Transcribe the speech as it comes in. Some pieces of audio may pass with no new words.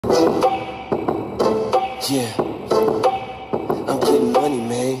Yeah, I'm getting money,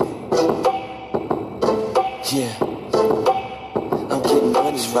 man. Yeah, I'm getting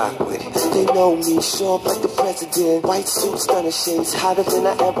money. Let's rock with it. They know me, show up like the president. White suit, stunner shades, hotter than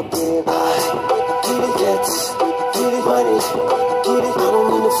I ever been. I get it, get it, money, get it. I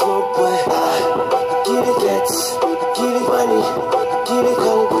don't mean to float, but I get it, get it, money, get it.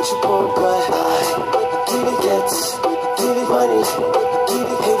 Call it what you want, but I get it, get it, money,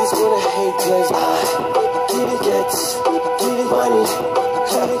 get it. Haters gonna hate, cause I get it, money,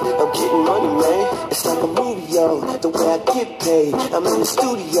 get it. I'm getting money, man. It's like a movie, yo, the way I get paid. I'm in the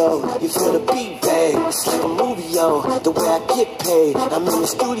studio, you feel the beat, babe. It's like a movie, yo, the way I get paid. I'm in the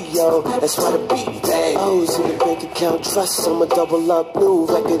studio, that's why the beat, babe. O's in the bank account, trust I'ma double up. New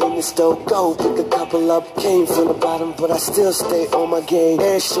record in the store, go pick a couple up. Came from the bottom, but I still stay on my game.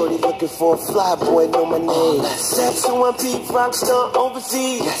 Air shorty looking for a fly boy, know my name. Sex on one peak, rockstar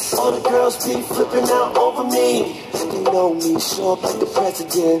overseas. Yes. All the girls be flipping out over me. They know me, show up like the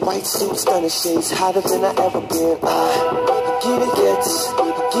president. White suit, stunner shades, hotter than I ever been. I get it,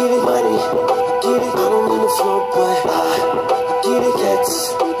 money, get it. I don't mean to float, but I get it,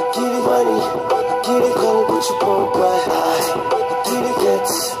 money, get it. Call it what you want, but I get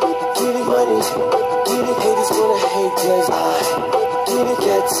it, money, get it. Haters gonna hate, cause I get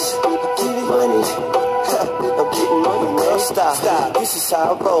it, money. I'm getting money, man. Stop. This is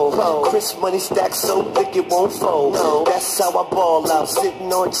how I roll. Chris money stacked so thick it won't fold. No. That's how I ball out,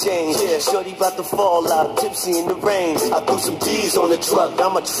 sitting on change. Yeah. Shorty about to fall out, tipsy in the rain. I threw some D's on the truck.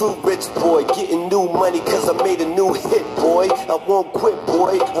 I'm a true rich boy, getting new money cause I made a new hit, boy. I won't quit,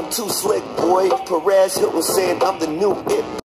 boy. I'm too slick, boy. Perez Hilton saying I'm the new hit.